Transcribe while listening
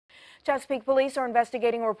Chesapeake police are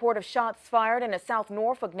investigating a report of shots fired in a South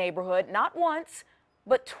Norfolk neighborhood not once,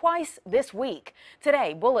 but twice this week.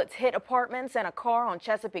 Today, bullets hit apartments and a car on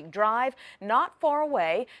Chesapeake Drive. Not far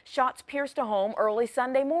away, shots pierced a home early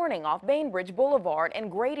Sunday morning off Bainbridge Boulevard and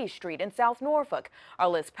Grady Street in South Norfolk. Our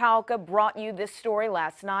Liz Palka brought you this story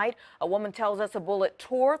last night. A woman tells us a bullet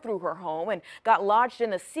tore through her home and got lodged in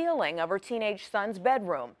the ceiling of her teenage son's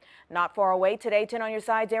bedroom. Not far away today, 10 on your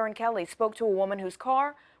side's Erin Kelly spoke to a woman whose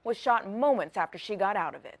car was shot moments after she got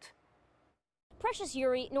out of it. Precious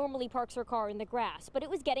Eure normally parks her car in the grass, but it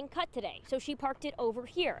was getting cut today, so she parked it over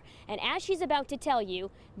here. And as she's about to tell you,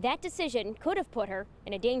 that decision could have put her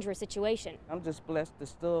in a dangerous situation. I'm just blessed to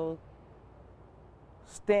still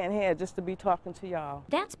stand here just to be talking to y'all.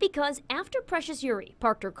 That's because after Precious Eure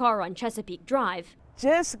parked her car on Chesapeake Drive,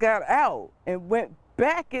 just got out and went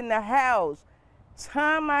back in the house.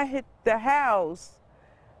 Time I hit the house,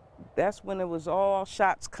 that's when it was all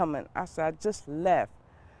shots coming. I said, I just left.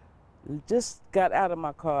 Just got out of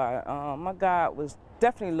my car. My God was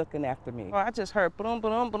definitely looking after me. I just heard boom,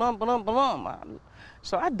 boom, boom, boom, boom.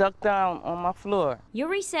 So I ducked down on my floor.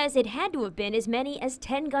 Eure says it had to have been as many as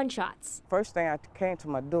 10 gunshots. First thing, I came to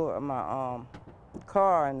my door, my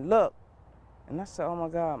car and looked, and I said, oh my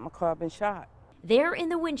God, my car been shot. There in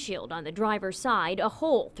the windshield on the driver's side, a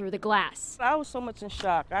hole through the glass. I was so much in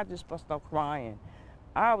shock, I just bust out crying.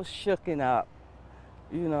 I was shooken up,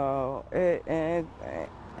 you know, and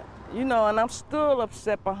I'm still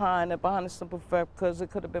upset behind the simple fact because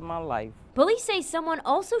it could have been my life. Police say someone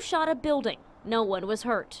also shot a building. No one was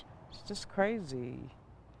hurt. It's just crazy.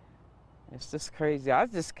 It's just crazy. I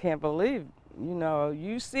just can't believe, you know,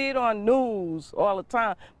 you see it on news all the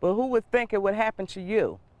time, but who would think it would happen to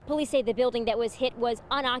you? Police say the building that was hit was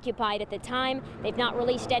unoccupied at the time. They've not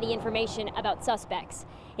released any information about suspects.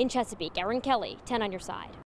 In Chesapeake, Erin Kelly, 10 on your side.